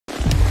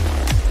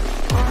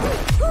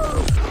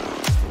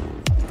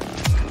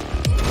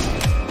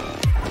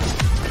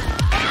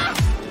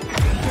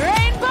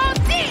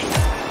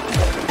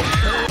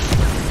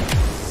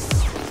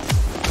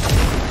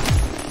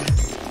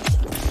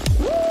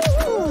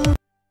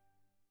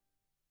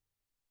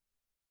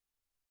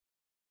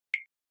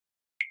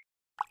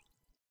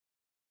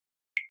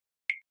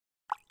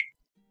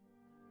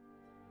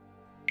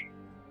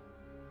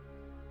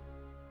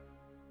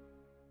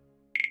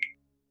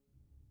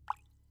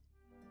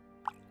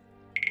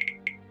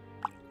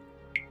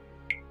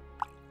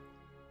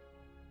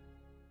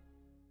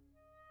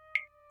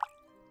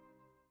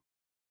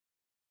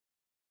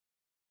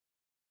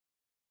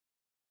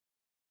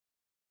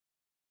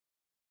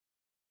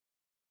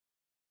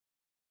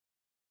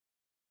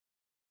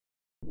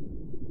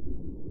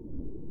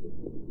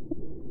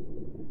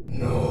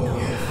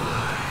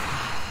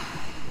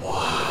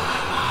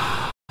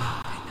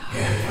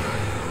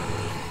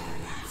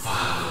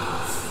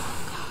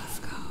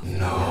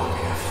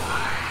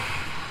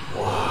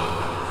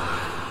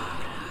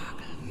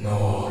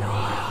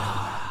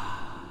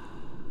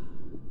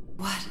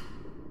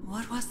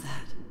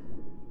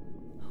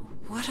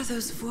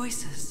those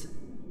voices?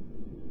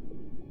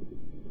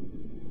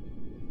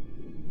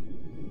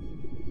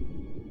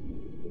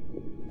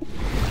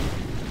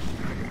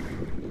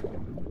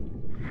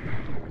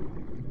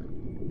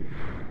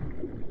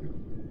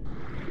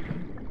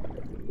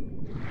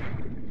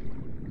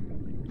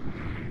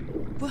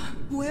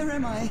 Where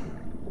am I?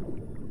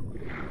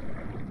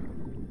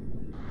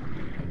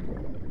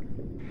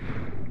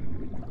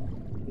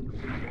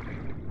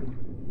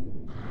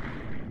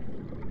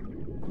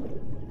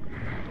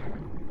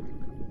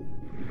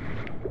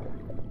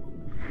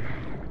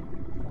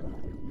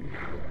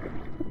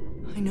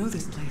 I know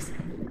this place.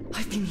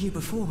 I've been here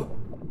before.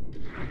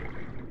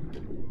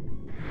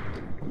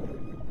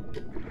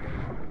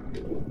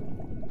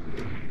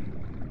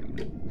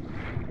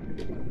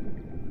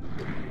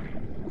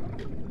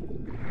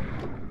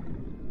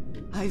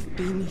 I've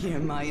been here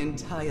my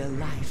entire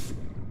life.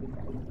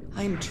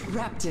 I'm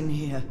trapped in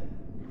here.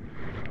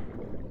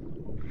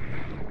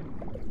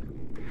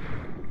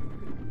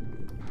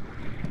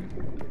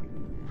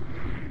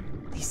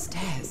 These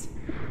stairs.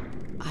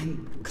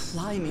 I'm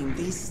climbing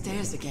these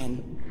stairs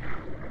again.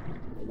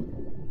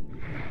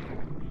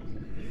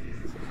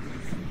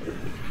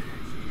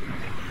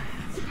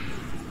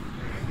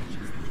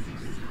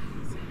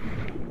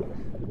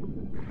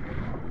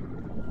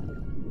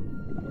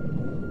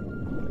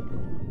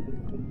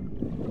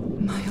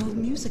 My old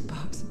music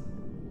box.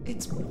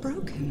 It's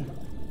broken.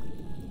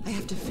 I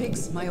have to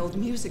fix my old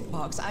music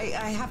box. I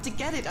have to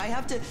get it. I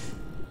have to...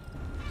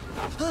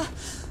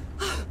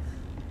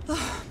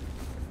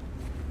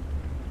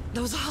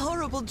 Those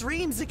horrible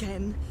dreams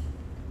again.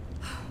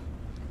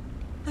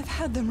 I've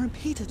had them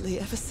repeatedly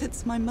ever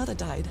since my mother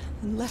died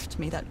and left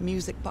me that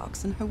music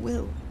box in her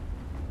will.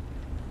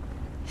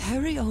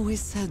 Harry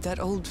always said that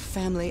old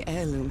family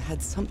heirloom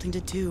had something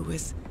to do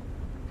with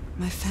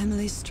my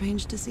family's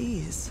strange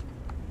disease.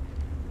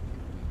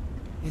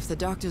 If the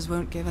doctors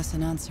won't give us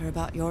an answer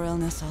about your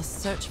illness, I'll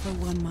search for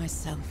one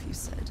myself, you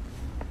said.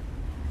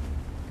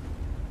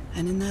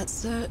 And in that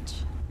search,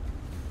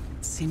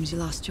 it seems you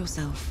lost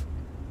yourself.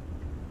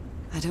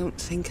 I don't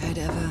think I'd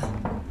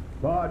ever...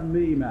 Pardon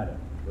me, madam,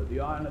 but the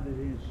island is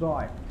in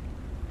sight.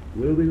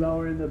 We'll be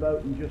lowering the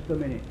boat in just a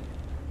minute.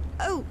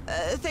 Oh,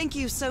 thank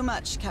you so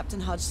much, Captain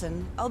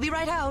Hodgson. I'll be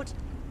right out.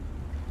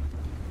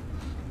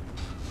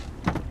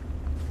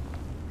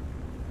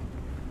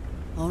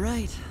 All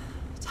right.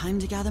 Time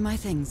to gather my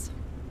things.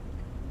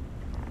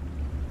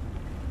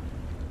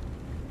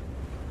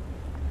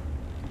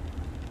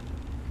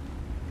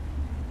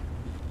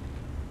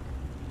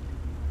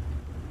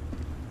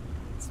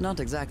 It's not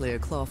exactly a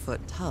clawfoot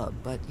tub,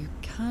 but you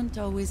can't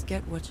always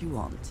get what you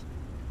want.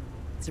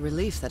 It's a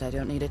relief that I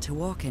don't need it to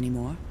walk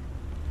anymore.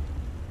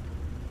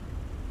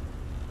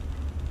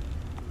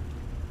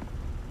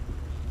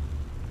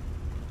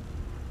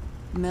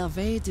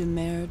 Merveilles de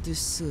mer du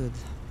Sud.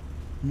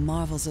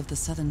 Marvels of the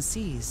Southern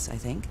Seas, I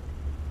think.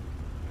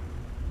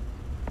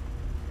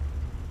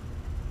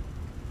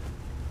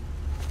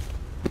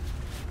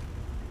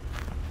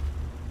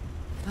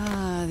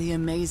 Ah, the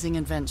amazing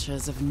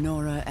adventures of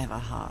Nora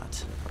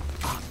Everhart,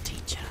 art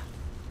teacher.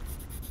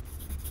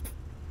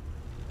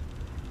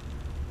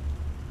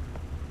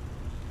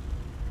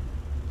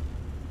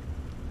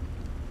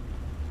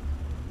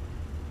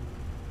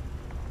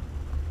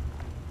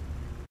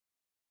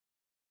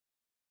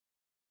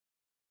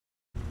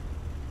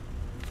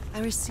 I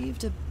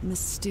received a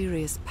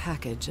mysterious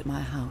package at my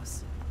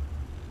house.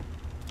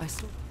 I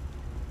saw...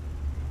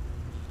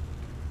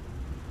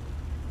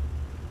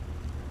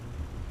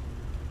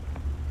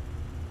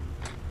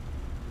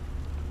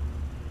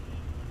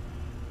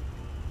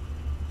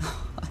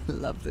 I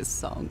love this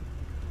song.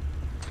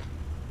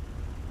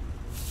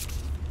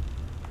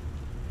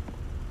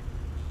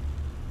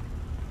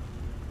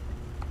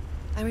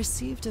 I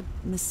received a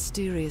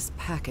mysterious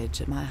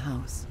package at my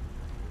house.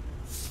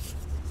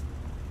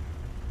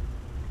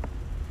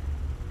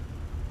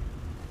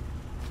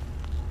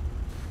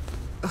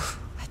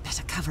 I'd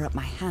better cover up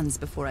my hands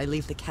before I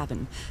leave the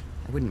cabin.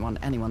 I wouldn't want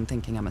anyone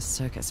thinking I'm a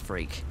circus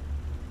freak.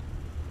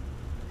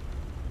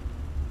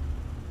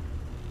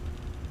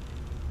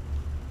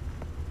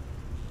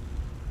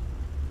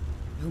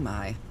 Oh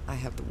my, I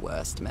have the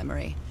worst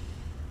memory.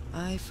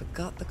 I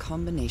forgot the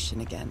combination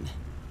again.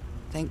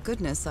 Thank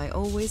goodness I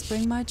always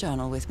bring my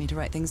journal with me to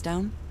write things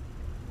down.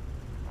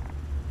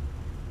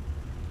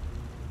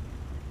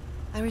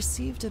 I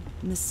received a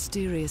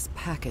mysterious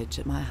package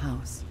at my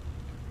house.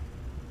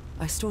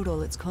 I stored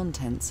all its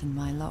contents in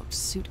my locked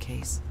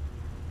suitcase.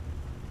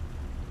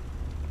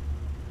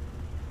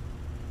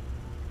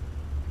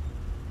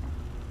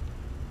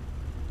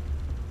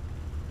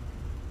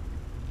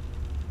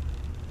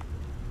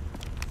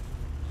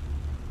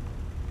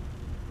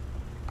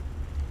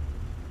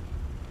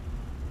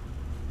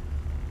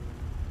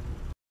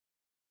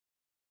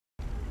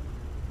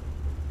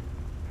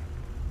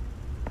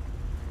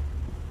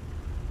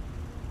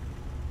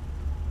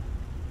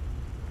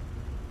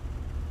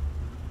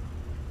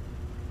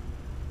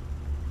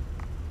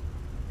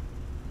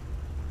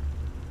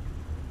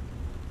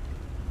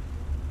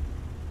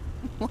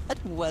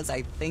 was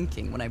I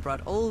thinking when I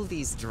brought all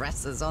these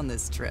dresses on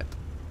this trip?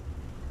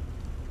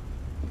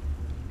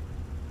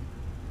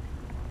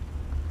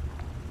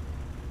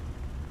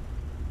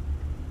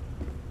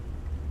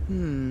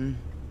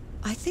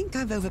 I think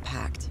I've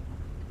overpacked.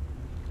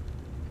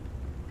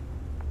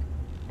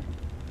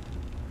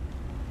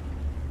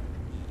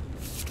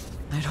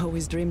 I'd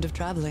always dreamed of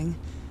traveling.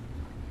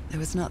 It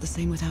was not the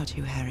same without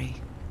you, Harry.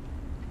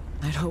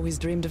 I'd always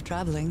dreamed of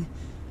traveling.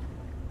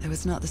 It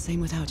was not the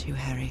same without you,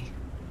 Harry.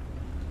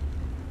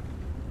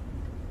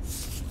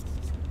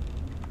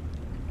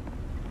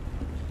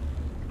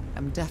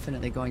 I'm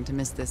definitely going to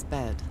miss this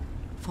bed.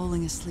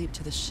 Falling asleep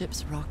to the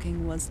ship's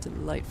rocking was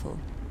delightful.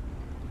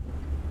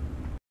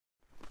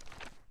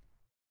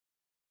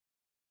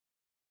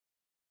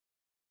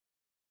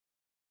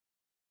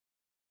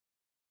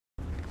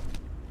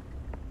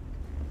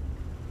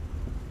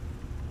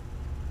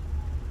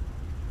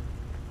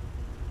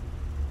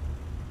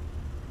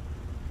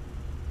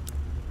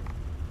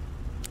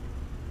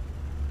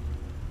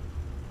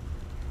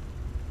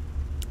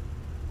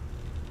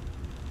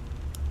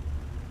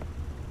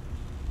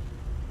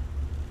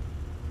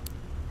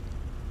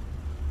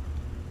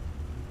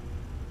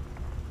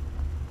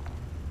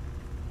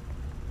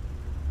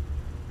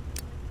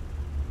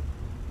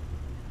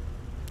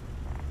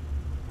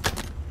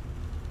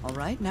 All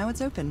right, now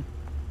it's open.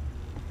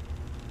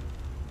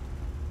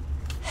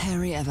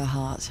 Harry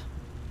Everhart,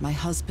 my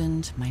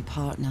husband, my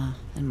partner,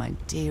 and my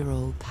dear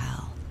old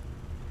pal.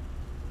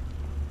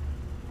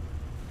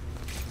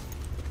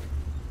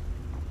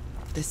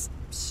 This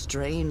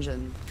strange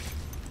and...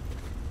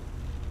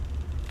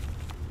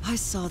 I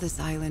saw this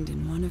island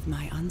in one of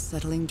my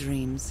unsettling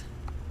dreams.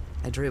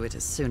 I drew it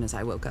as soon as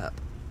I woke up.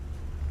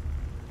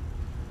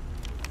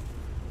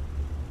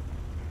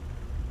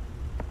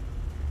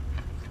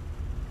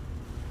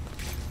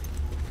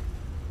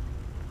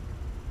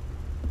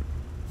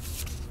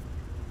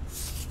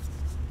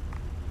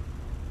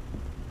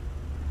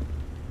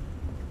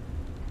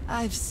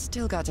 I've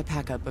still got to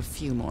pack up a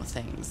few more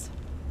things.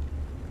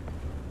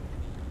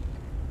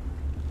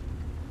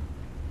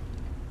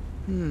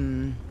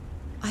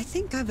 I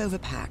think I've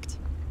overpacked.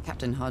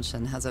 Captain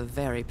Hodgson has a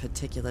very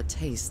particular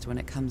taste when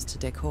it comes to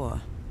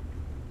decor.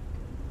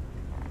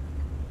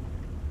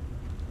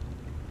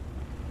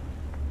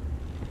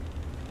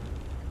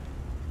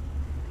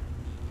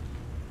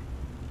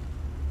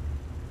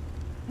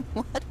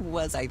 What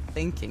was I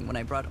thinking when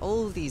I brought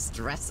all these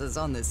dresses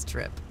on this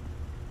trip?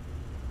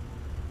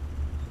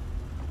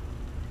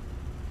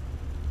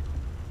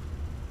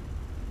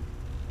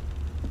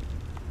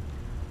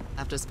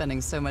 After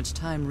spending so much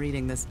time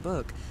reading this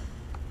book,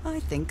 I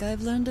think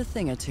I've learned a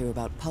thing or two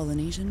about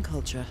Polynesian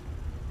culture.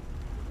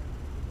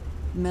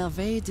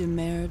 Merveilles de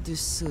mer du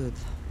Sud.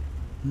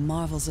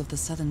 Marvels of the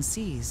Southern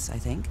Seas, I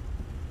think.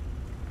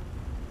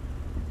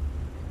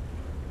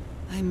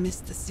 I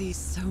missed the sea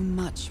so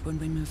much when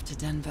we moved to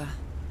Denver.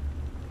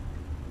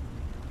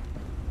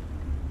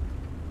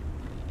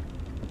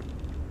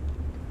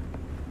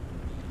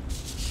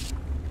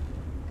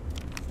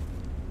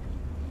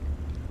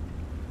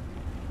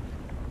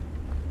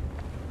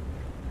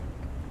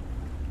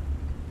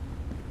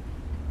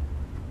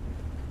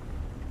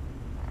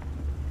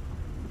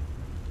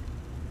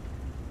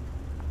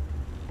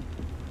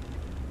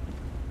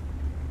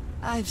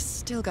 I've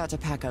still got to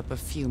pack up a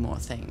few more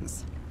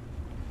things.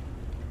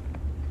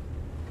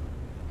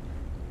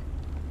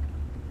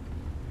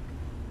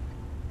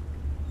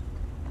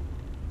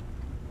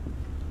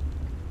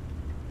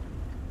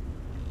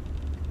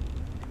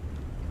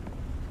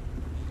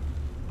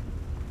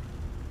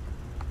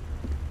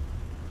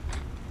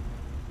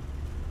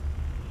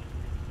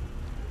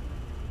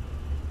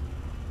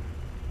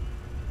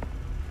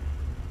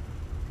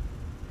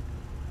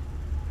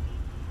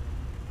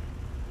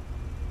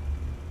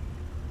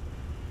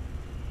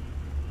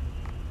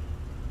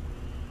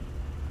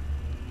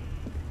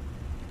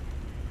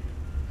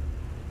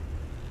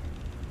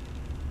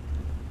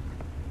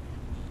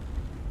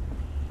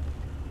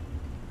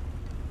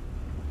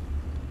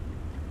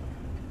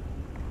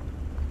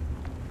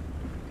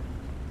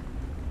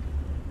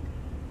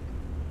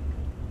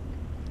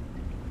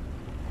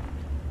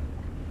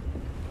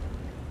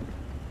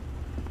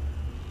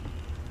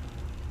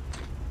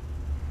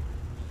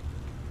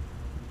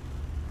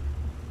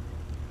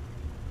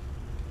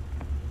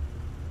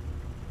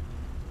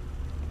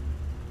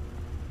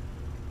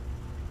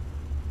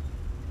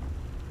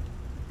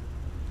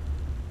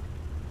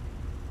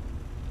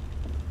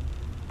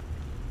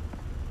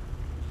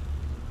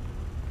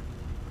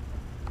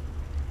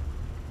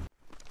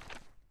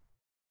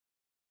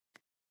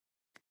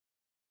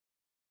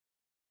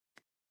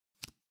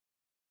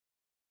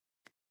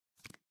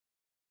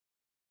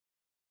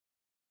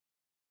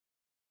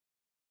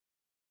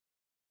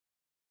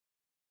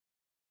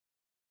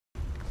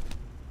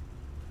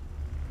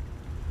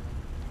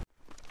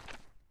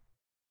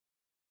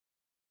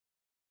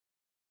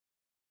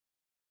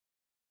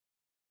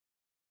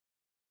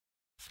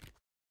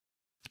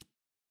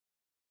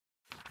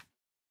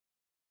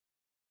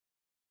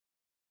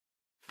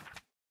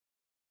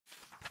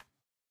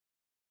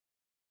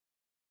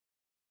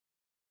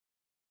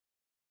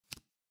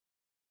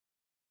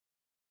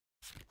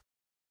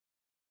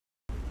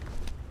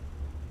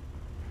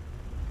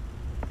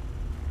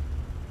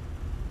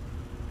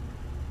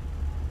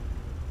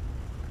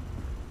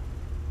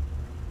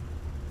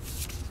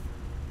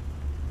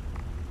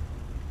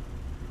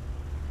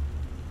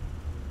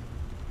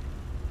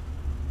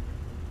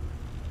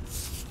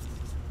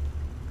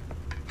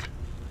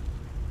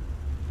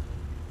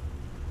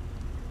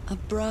 A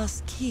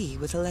brass key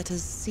with the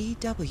letters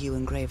CW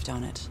engraved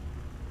on it,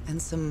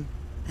 and some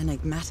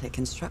enigmatic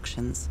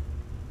instructions.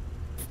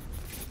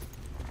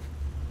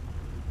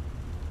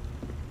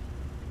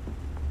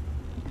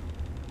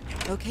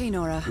 Okay,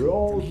 Nora. We're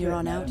all From here set,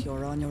 on madam. out,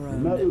 you're on your The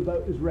own.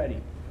 motorboat is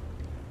ready.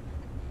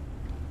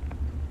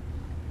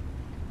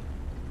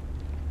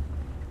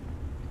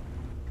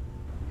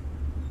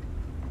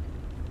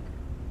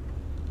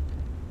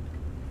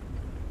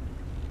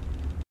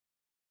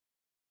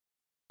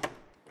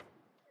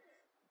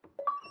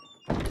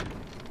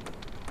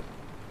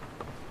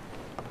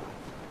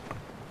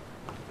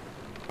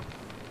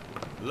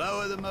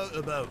 Lower the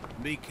motorboat.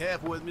 Be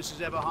careful with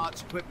Mrs.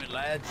 Everhart's equipment,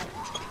 lads.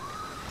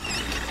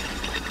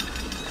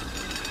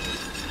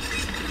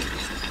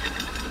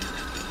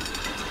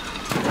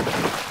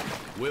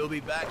 We'll be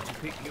back to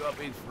pick you up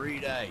in 3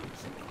 days.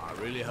 I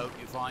really hope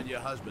you find your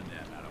husband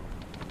there, madam.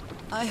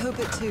 I hope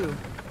it too.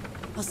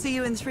 I'll see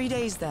you in 3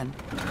 days then.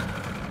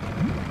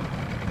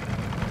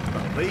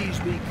 Please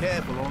be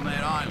careful on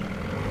that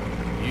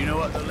island. You know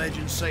what the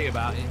legends say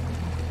about it.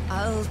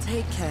 I'll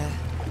take care.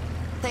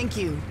 Thank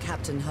you,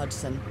 Captain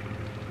Hudson.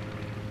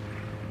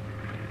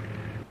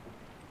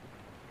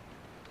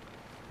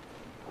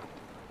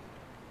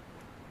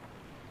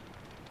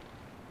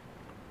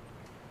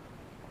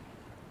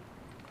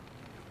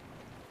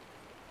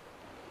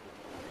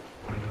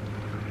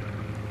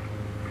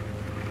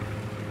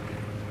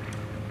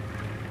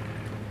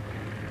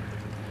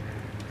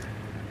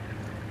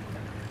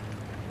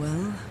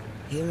 Well,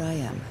 here I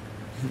am,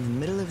 in the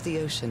middle of the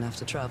ocean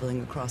after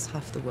traveling across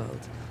half the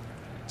world.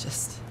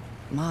 Just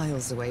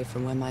miles away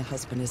from where my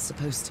husband is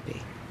supposed to be.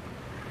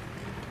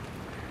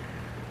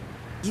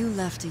 You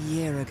left a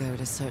year ago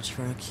to search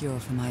for a cure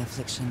for my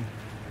affliction.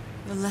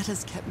 Your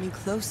letters kept me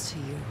close to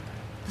you,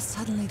 but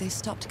suddenly they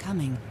stopped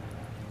coming.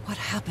 What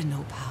happened,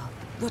 Opal?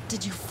 What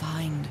did you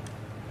find?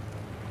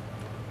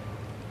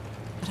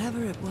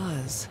 Whatever it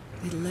was,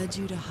 it led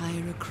you to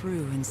hire a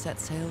crew and set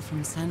sail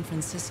from San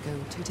Francisco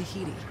to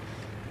Tahiti.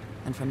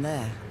 And from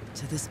there,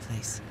 to this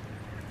place.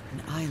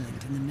 An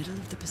island in the middle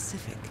of the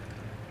Pacific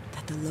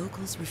that the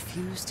locals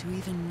refuse to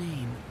even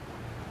name.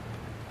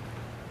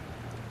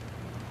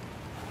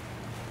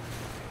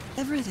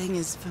 Everything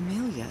is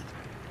familiar.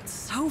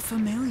 So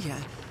familiar.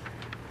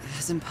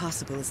 As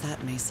impossible as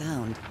that may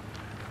sound.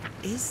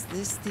 Is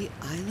this the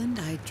island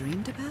I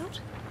dreamed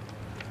about?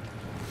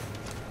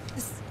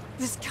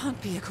 This can't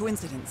be a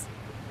coincidence.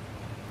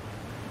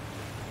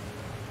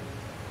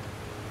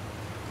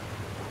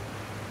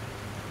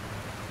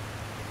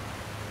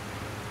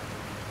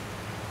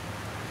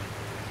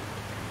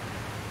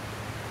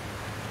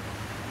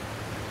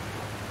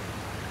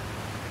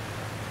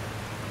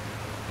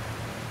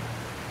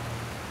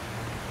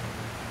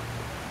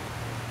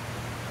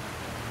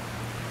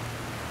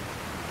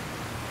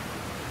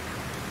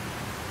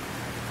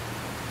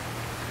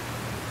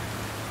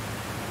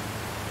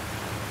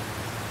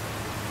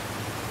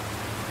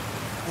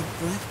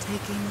 A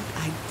breathtaking,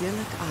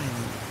 idyllic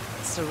island,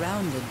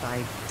 surrounded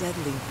by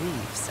deadly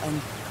reefs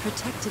and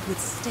protected with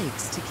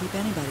stakes to keep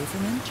anybody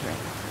from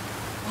entering.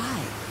 Why?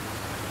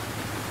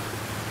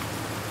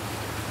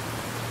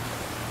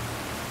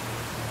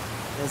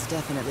 There's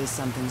definitely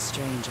something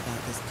strange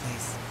about this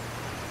place.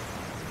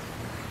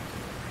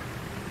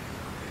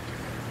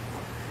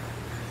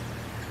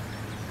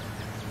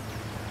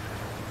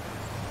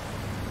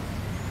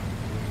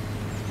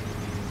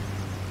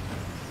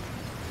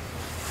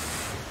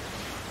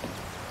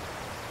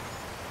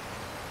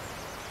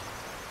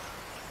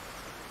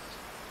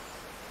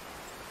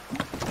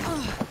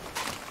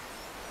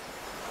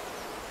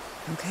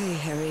 Okay,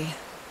 Harry.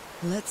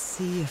 Let's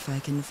see if I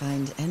can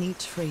find any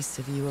trace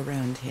of you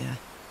around here.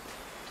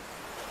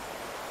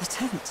 A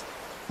tent.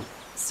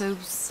 So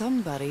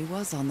somebody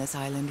was on this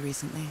island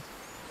recently.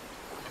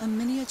 A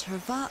miniature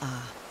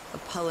va'a, a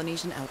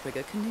Polynesian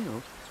outrigger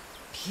canoe.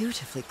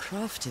 Beautifully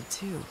crafted,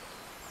 too.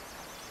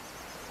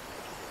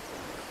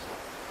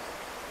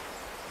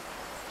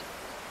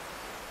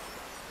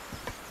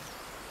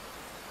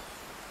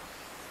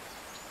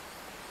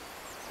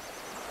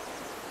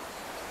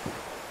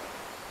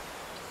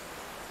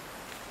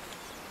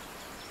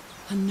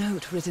 A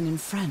note written in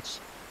French.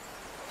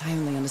 I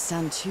only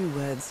understand 2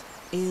 words.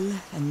 Île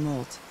and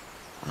mort.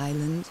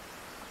 Island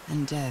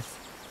and death.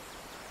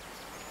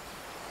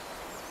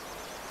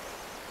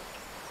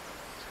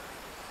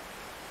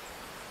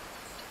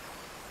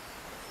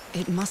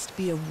 It must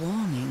be a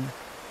warning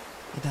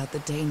about the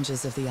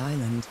dangers of the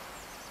island.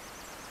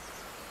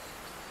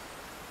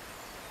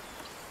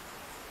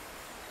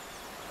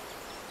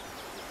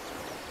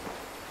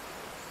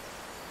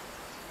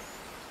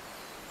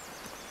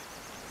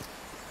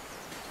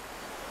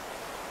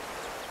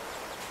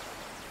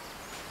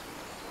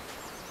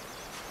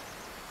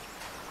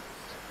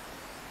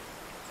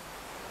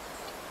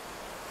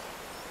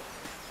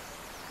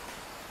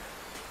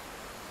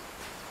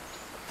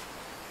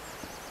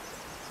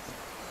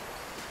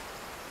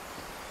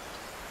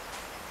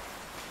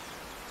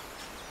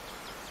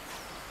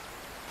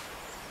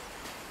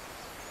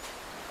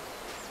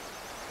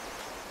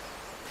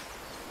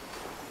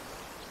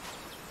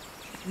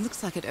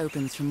 Looks like it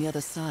opens from the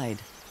other side.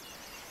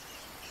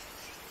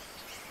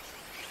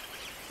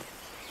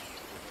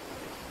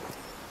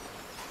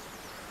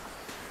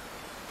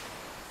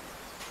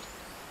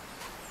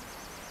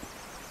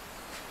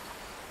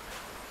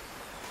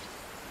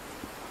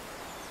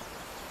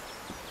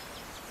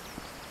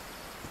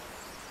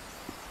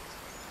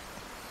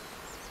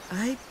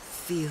 I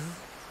feel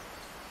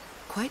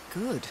quite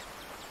good.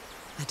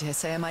 I dare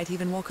say I might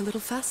even walk a little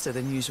faster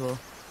than usual.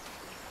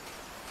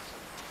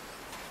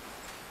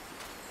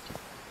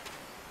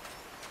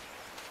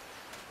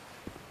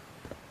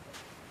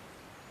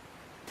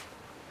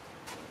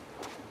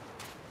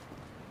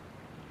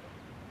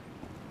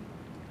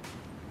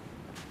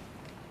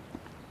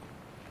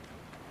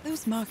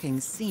 Those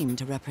markings seem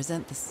to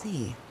represent the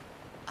sea.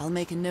 I'll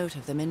make a note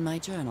of them in my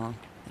journal.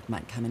 It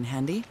might come in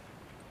handy.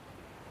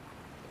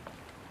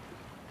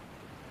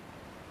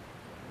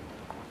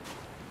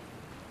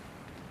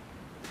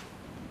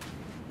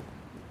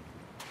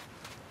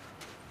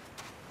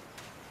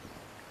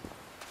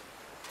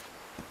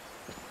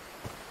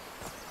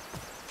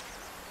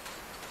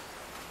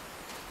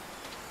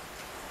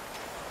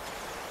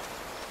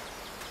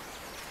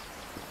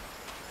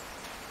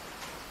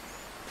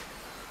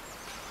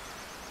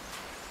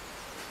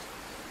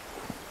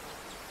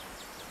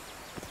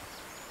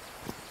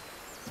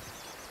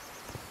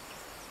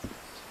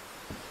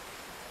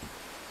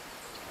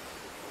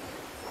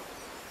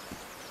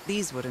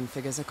 These wooden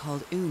figures are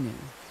called Unu.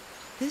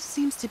 This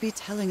seems to be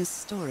telling a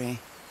story.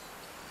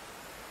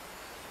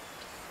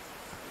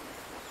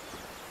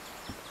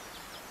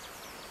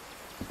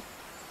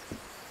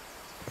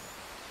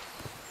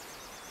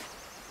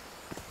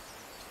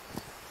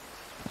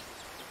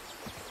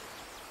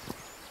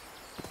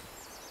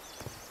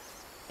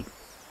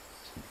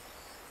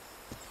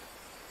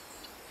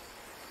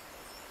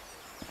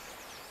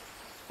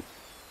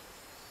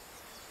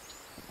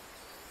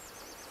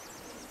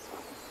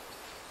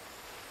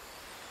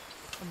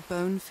 A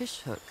bone fish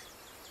hook.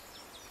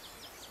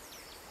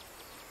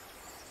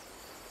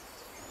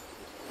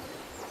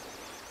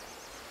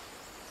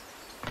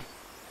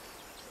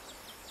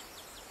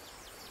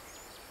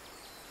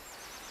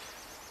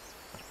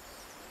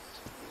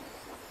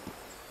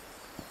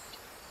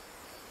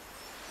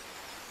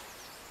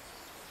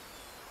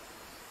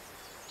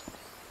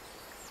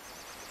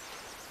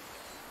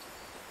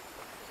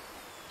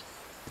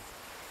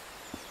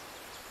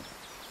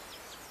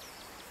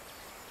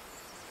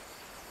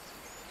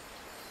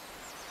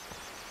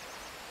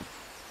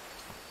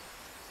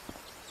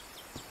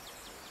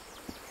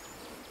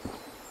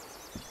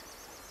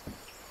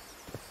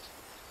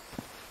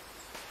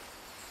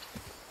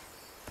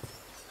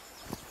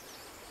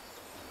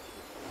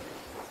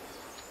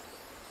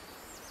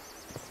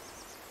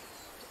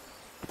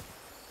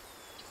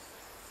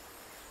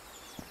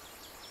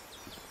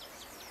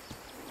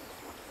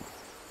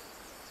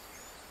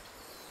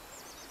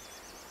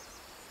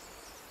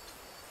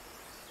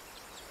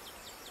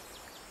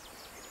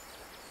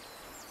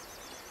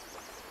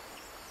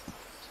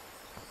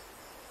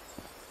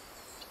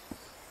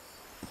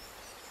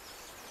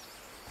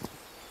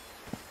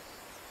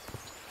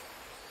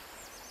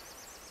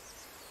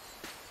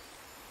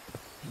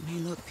 It may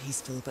look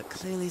peaceful, but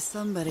clearly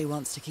somebody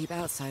wants to keep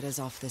outsiders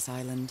off this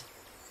island.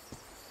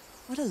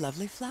 What a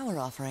lovely flower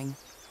offering.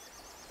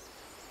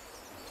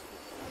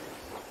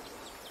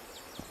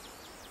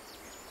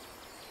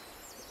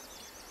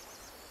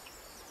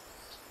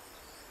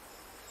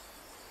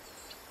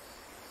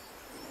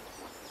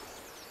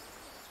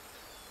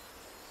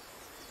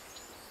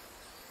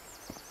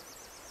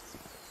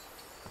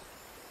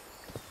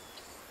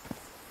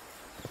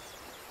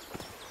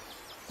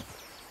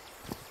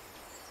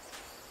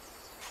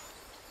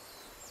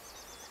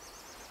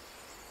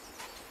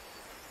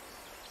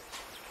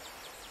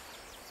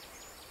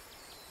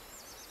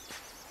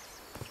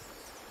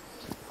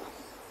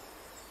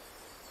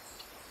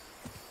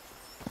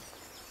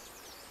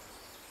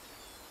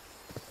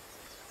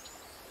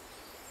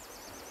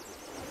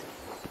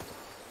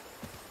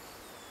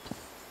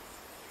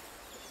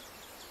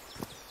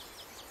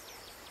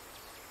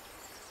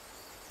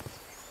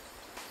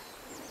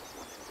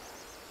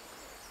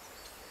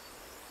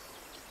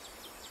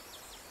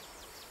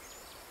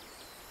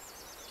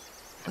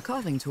 A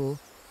carving tool.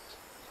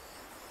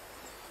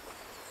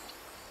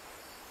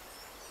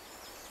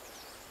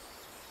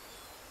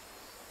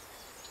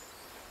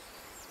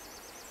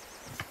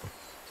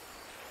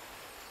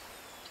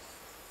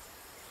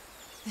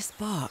 This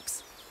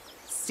box.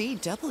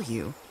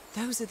 CW.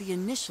 Those are the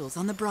initials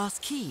on the brass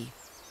key.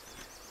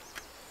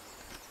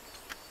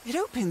 It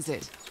opens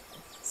it.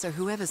 So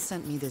whoever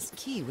sent me this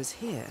key was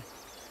here.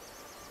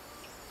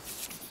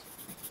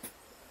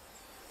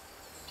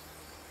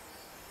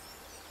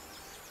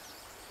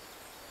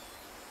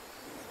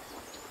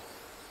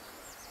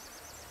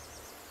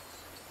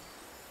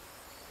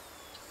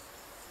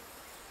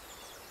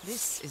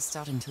 This is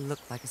starting to look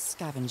like a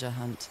scavenger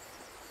hunt.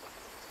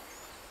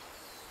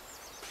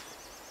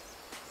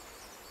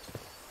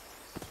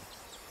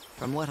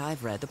 From what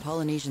I've read, the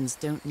Polynesians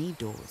don't need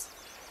doors.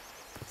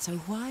 So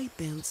why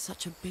build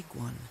such a big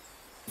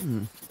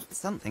one?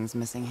 Something's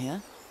missing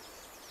here.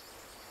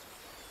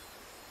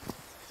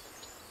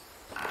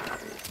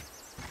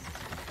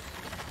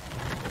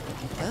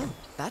 Oh,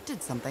 that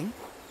did something.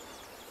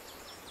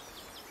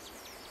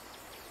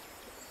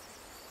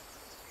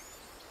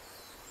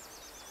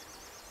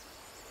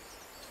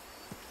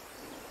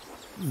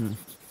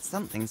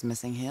 Something's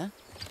missing here.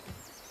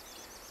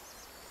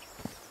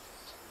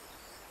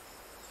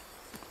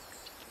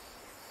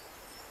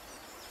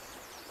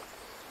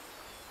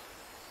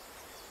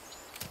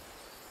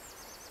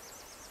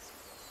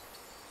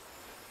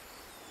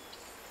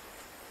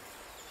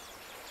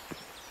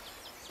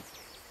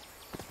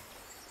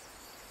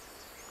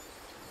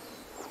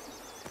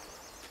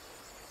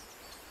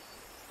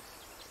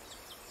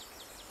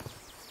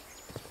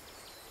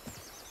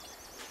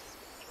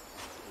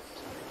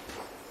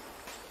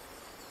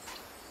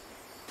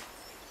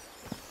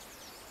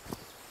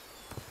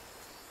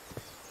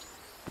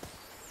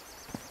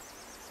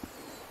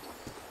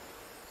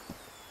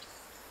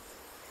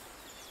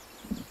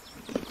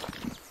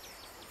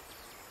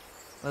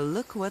 Well,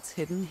 look what's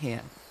hidden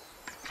here.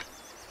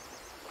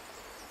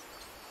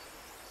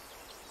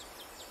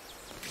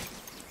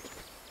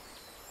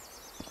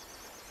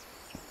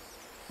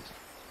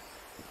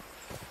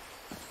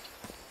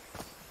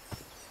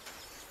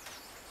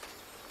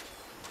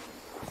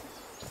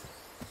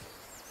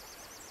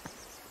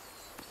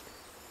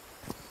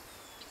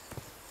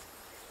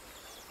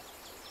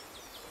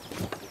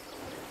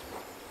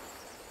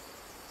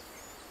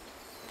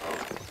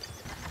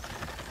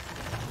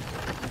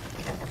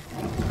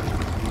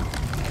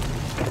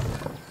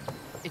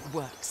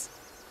 Works.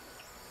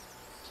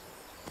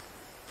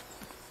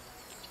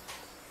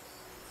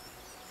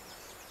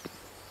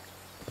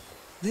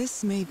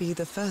 This may be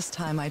the first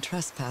time I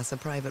trespass a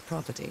private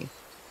property.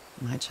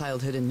 My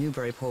childhood in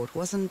Newburyport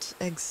wasn't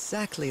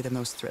exactly the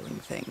most thrilling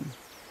thing.